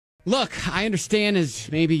Look, I understand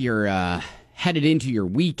as maybe you're headed into your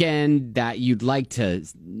weekend that you'd like to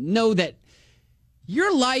know that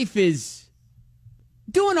your life is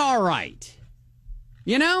doing all right.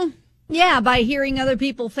 You know? Yeah, by hearing other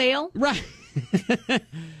people fail. Right.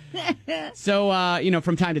 So,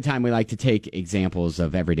 from time to time, we like to take examples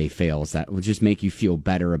of everyday fails that will just make you feel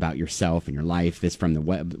better about yourself and your life. This from the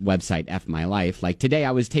website F My Life. Like today,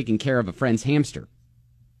 I was taking care of a friend's hamster.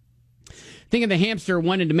 Thinking the hamster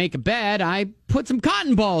wanted to make a bed, I put some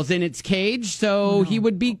cotton balls in its cage so he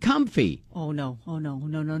would be comfy. Oh, no. Oh, no.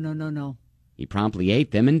 No. He promptly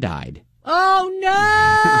ate them and died. Oh,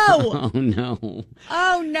 no. Oh, no.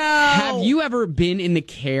 Oh, no. Have you ever been in the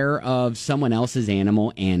care of someone else's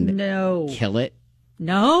animal and kill it?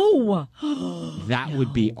 No. That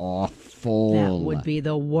would be awful. That would be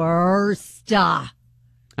the worst.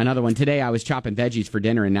 Another one. Today, I was chopping veggies for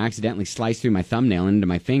dinner and accidentally sliced through my thumbnail into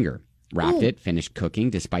my finger. Wrapped it, finished cooking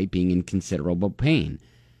despite being in considerable pain.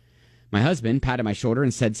 My husband patted my shoulder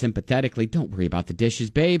and said sympathetically, "Don't worry about the dishes,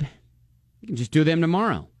 babe. You can just do them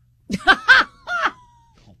tomorrow."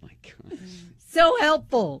 Oh, my God. So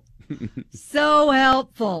helpful. So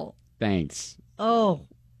helpful. Thanks. Oh,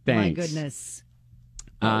 Thanks. My goodness.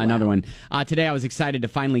 Another one. Today, I was excited to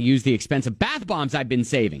finally use the expensive bath bombs I've been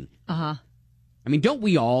saving. Uh-huh. I mean, don't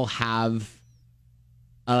we all have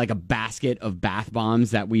like a basket of bath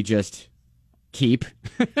bombs that we just keep?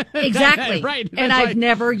 Exactly. Right. And I've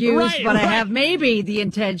never used, but I have maybe the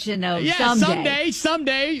intention of someday.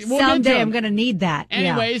 Someday. I'm going to need that.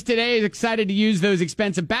 Anyways, today I was excited to use those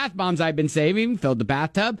expensive bath bombs I've been saving. Filled the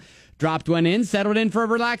bathtub, dropped one in, settled in for a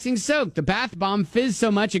relaxing soak. The bath bomb fizzed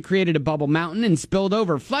so much it created a bubble mountain and spilled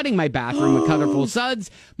over, flooding my bathroom with colorful suds.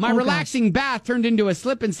 My relaxing bath turned into a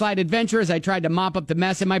slip and slide adventure as I tried to mop up the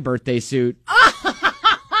mess in my birthday suit.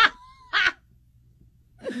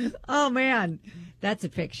 Oh, man. That's a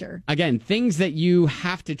picture. Again, things that you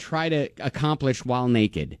have to try to accomplish while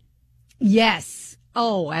naked. Yes.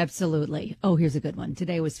 Oh, absolutely. Oh, here's a good one.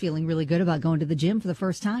 Today I was feeling really good about going to the gym for the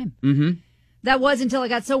first time. Mm-hmm. That was until I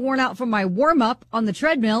got so worn out from my warm-up on the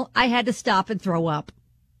treadmill, I had to stop and throw up.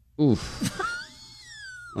 Oof.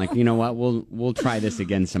 Like, you know what? We'll try this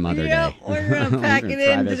again some other day. We're going to pack it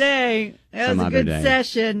in today. That was a good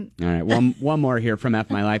session. All right. One more here from F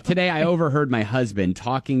My Life. Today, I overheard my husband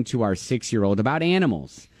talking to our 6-year-old about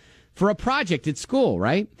animals for a project at school,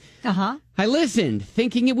 right? Uh-huh. I listened,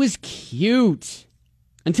 thinking it was cute,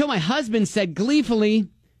 until my husband said gleefully,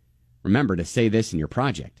 "Remember to say this in your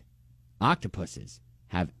project. Octopuses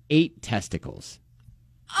have 8 testicles."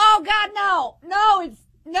 Oh, God, no.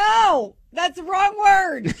 No. That's the wrong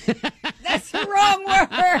word. That's the wrong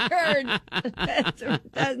word.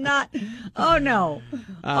 That's not. Oh, no.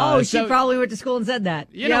 She probably went to school and said that.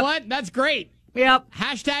 You know what? That's great. Yep.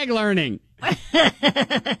 Hashtag learning.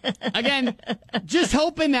 Again, just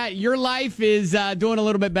hoping that your life is doing a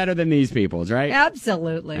little bit better than these people's, right?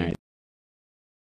 Absolutely.